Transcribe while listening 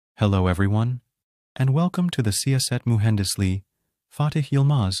Hello everyone, and welcome to the Siyaset Mühendisliği Fatih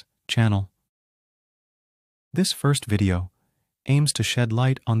Yılmaz channel. This first video aims to shed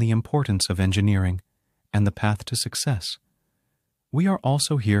light on the importance of engineering and the path to success. We are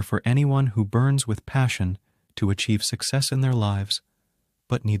also here for anyone who burns with passion to achieve success in their lives,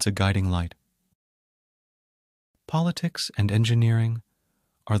 but needs a guiding light. Politics and engineering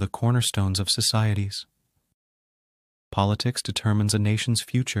are the cornerstones of societies. Politics determines a nation's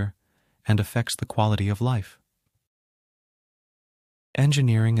future and affects the quality of life.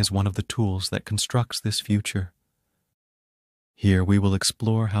 Engineering is one of the tools that constructs this future. Here we will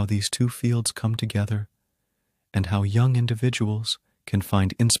explore how these two fields come together and how young individuals can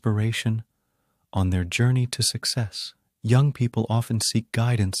find inspiration on their journey to success. Young people often seek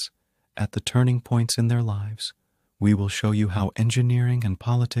guidance at the turning points in their lives. We will show you how engineering and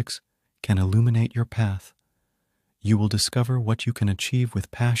politics can illuminate your path. You will discover what you can achieve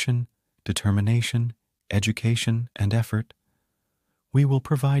with passion, determination, education, and effort. We will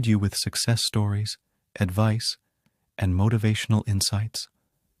provide you with success stories, advice, and motivational insights.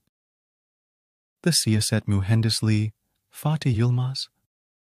 The Siyaset Mühendisliği Fatih Yılmaz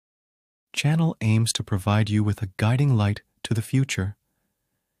channel aims to provide you with a guiding light to the future,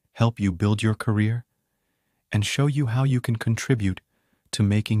 help you build your career, and show you how you can contribute to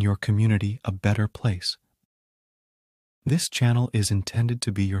making your community a better place. This channel is intended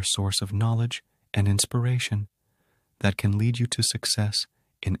to be your source of knowledge and inspiration that can lead you to success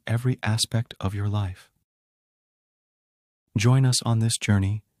in every aspect of your life. Join us on this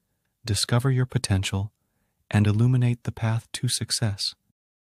journey, discover your potential, and illuminate the path to success.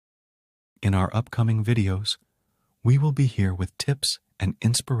 In our upcoming videos, we will be here with tips and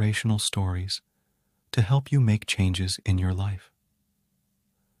inspirational stories to help you make changes in your life.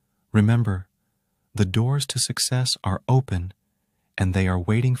 Remember, the doors to success are open, and they are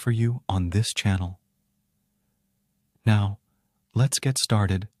waiting for you on this channel. Now, let's get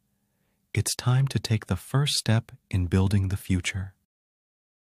started. It's time to take the first step in building the future.